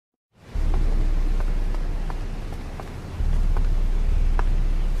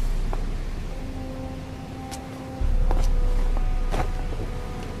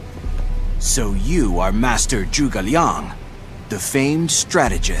So you are Master Zhuge Liang, the famed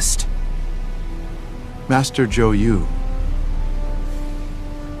strategist. Master Zhou Yu,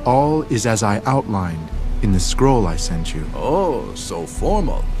 all is as I outlined in the scroll I sent you. Oh, so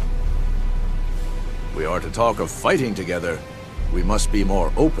formal. We are to talk of fighting together. We must be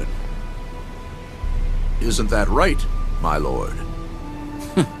more open. Isn't that right, my lord?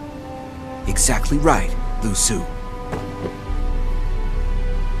 Exactly right, Lu Su.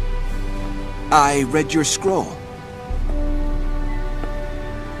 I read your scroll.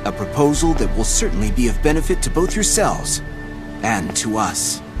 A proposal that will certainly be of benefit to both yourselves and to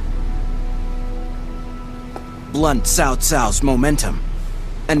us. Blunt Cao Cao's momentum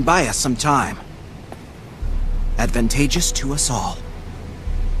and buy us some time. Advantageous to us all.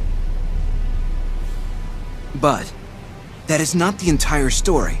 But that is not the entire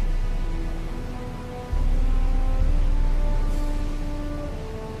story.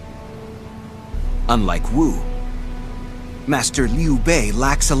 Unlike Wu, Master Liu Bei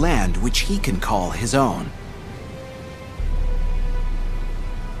lacks a land which he can call his own.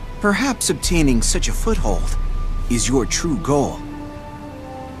 Perhaps obtaining such a foothold is your true goal.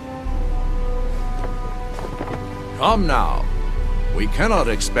 Come now. We cannot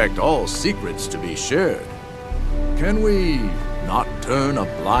expect all secrets to be shared. Can we not turn a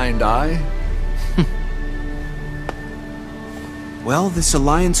blind eye? Well, this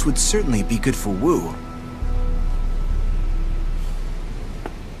alliance would certainly be good for Wu.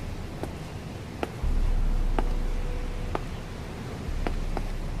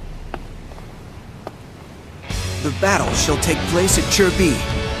 The battle shall take place at Chirbi.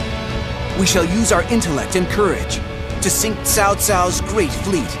 We shall use our intellect and courage to sink Cao Cao's great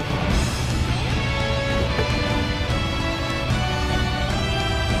fleet.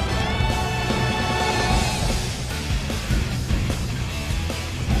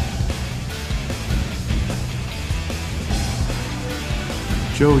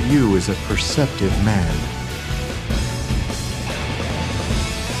 Zhou Yu is a perceptive man.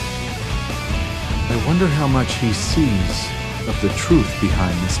 I wonder how much he sees of the truth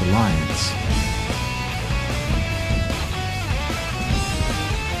behind this alliance.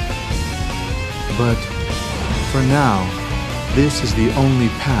 But for now, this is the only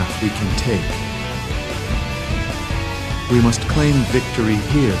path we can take. We must claim victory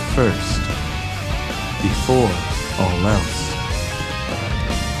here first, before all else.